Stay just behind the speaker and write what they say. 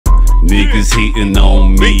Niggas hating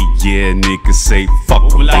on me, yeah, niggas say fuck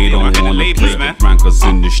them. They don't wanna play the rankers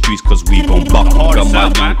in the streets, cause we gon' buck them. Got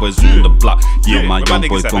my young boys on the block, yeah, my young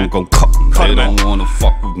boys gon' cut them. They don't wanna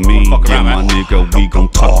fuck with me, yeah, my nigga, we gon'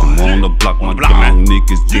 tuck them. On the block, my young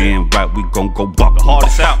niggas, damn right, we gon' go buck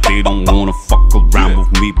them. They don't wanna fuck around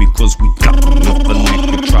with me because we got them. If a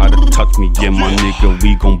nigga try to touch me, yeah, my nigga,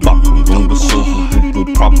 we gon' buck them. Run with Sosa,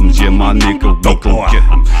 through problems, yeah, my nigga, we gon' get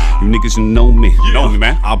them. You niggas, you know me,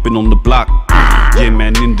 man. I've been on the block, yeah,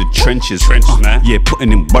 man, in the trenches, man. Yeah,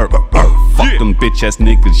 putting in work. Fuck them bitch ass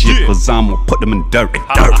niggas, yeah, cause I'ma put them in dirt.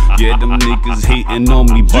 Yeah, them niggas hating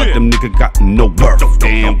on me, but them niggas got no worth.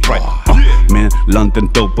 Damn right, man, London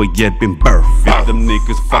dope, but yeah, been birthed. Yeah, them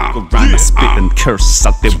niggas fuck around and spit and curse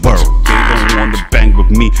out their world. They don't wanna bang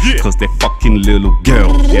with me, cause they fucking little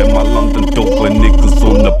girls. Yeah, my London dope, but niggas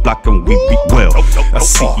on the block and we be well. A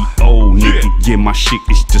CEO nigga, yeah, my shit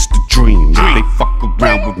is just a dream. If they fuck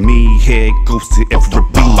around with me, here it goes to every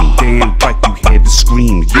beam. Damn right, you hear the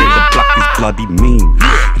scream. Yeah, the block is bloody mean.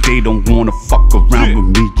 They don't wanna fuck around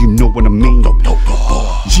with me, you know what I mean?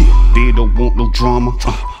 Yeah, they don't want no drama.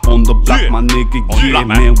 On the block, my nigga, yeah,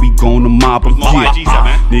 man, we gonna mob them,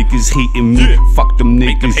 yeah. Niggas hating me, fuck them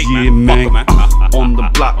niggas, yeah, man. On the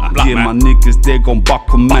block, yeah, my niggas, they gon' buck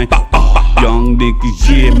them, man. Young niggas,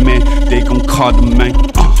 yeah, man, they gon' cut them, man.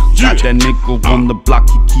 Got that nigga on the block,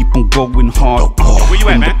 he keep on going hard. Where you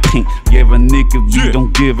at, man? Pink, yeah, a nigga, we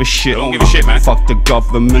don't give a shit. Man. Fuck the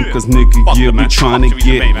government, cause nigga, yeah, we tryna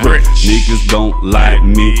get rich. Niggas don't like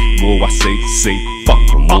me, boy, I say, fuck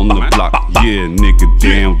them on the block. Yeah, nigga,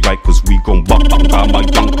 damn right, cause we gon' buck them. Got my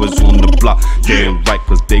young boys on the block, damn right,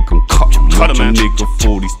 cause they gon' cut them. Watch a nigga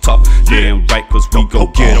 40's tough, damn right, cause we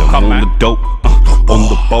gon' get them. On the dope, on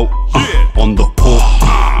the boat, on the pool,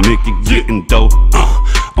 nigga getting dope.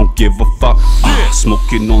 Don't give a fuck,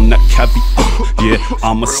 smoking on that caviar, yeah,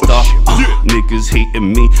 I'm a star. Niggas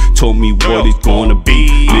hating me, told me what it's gonna be.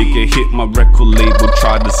 Nigga hit my record label,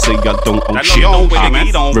 tried to say I don't own shit.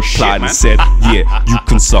 I replied and said, yeah, you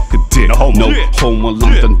can suck a dick. No homo,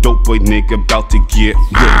 London dope boy nigga about to get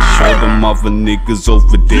rich. Show them other niggas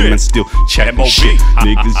over there, man, still chatting shit.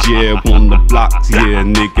 Niggas, yeah, on the blocks, yeah,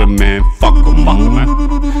 nigga, man, fuck em.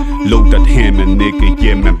 Load that hammer, nigga,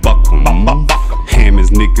 yeah, man, buck em. Hammers,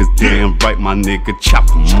 niggas, damn right, my nigga, chop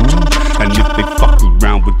em. And if they fuck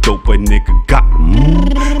around with dope boy, nigga, got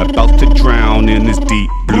em. About to drown in this deep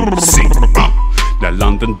blue sea. That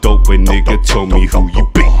London dope boy nigga told me who you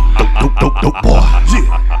be. Dope boy,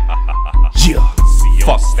 yeah.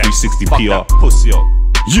 Fuck 360 PR, pussy up,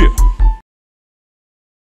 yeah.